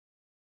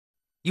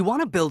You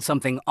want to build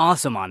something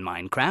awesome on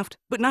Minecraft,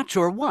 but not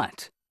sure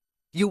what.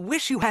 You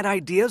wish you had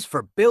ideas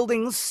for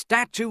buildings,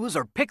 statues,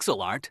 or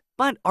pixel art,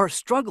 but are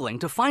struggling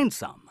to find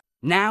some.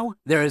 Now,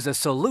 there is a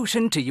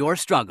solution to your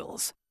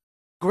struggles.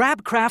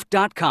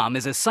 GrabCraft.com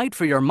is a site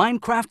for your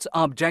Minecraft's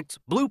objects,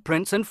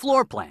 blueprints, and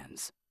floor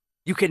plans.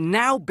 You can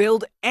now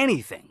build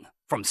anything,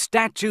 from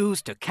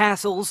statues to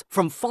castles,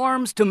 from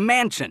farms to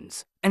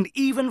mansions, and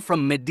even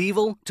from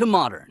medieval to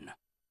modern.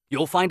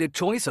 You'll find a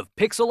choice of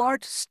pixel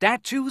art,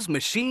 statues,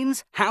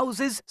 machines,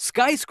 houses,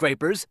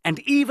 skyscrapers, and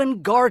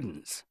even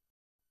gardens.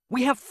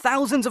 We have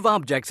thousands of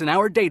objects in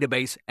our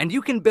database, and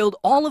you can build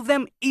all of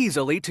them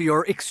easily to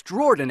your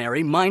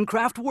extraordinary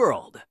Minecraft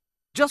world.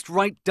 Just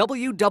write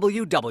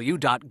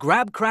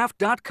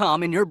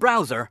www.grabcraft.com in your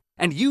browser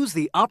and use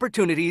the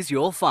opportunities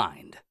you'll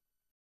find.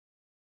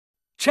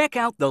 Check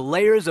out the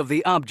layers of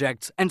the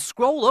objects and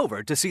scroll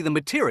over to see the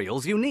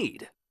materials you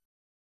need.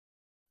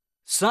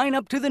 Sign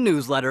up to the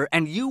newsletter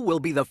and you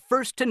will be the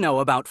first to know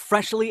about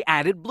freshly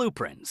added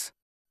blueprints.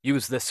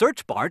 Use the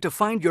search bar to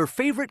find your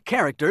favorite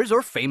characters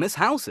or famous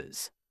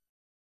houses.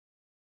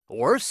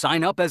 Or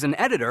sign up as an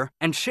editor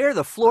and share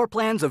the floor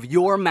plans of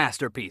your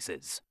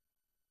masterpieces.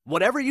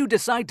 Whatever you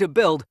decide to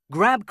build,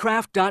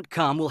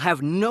 GrabCraft.com will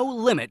have no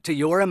limit to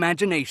your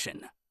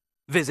imagination.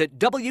 Visit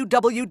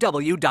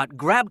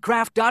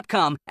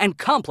www.grabcraft.com and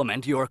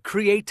complement your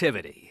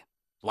creativity.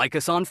 Like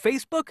us on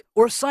Facebook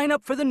or sign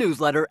up for the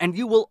newsletter and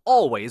you will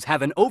always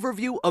have an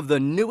overview of the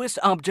newest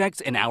objects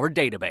in our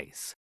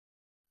database.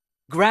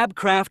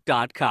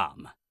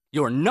 GrabCraft.com,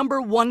 your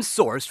 #1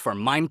 source for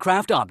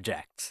Minecraft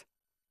objects.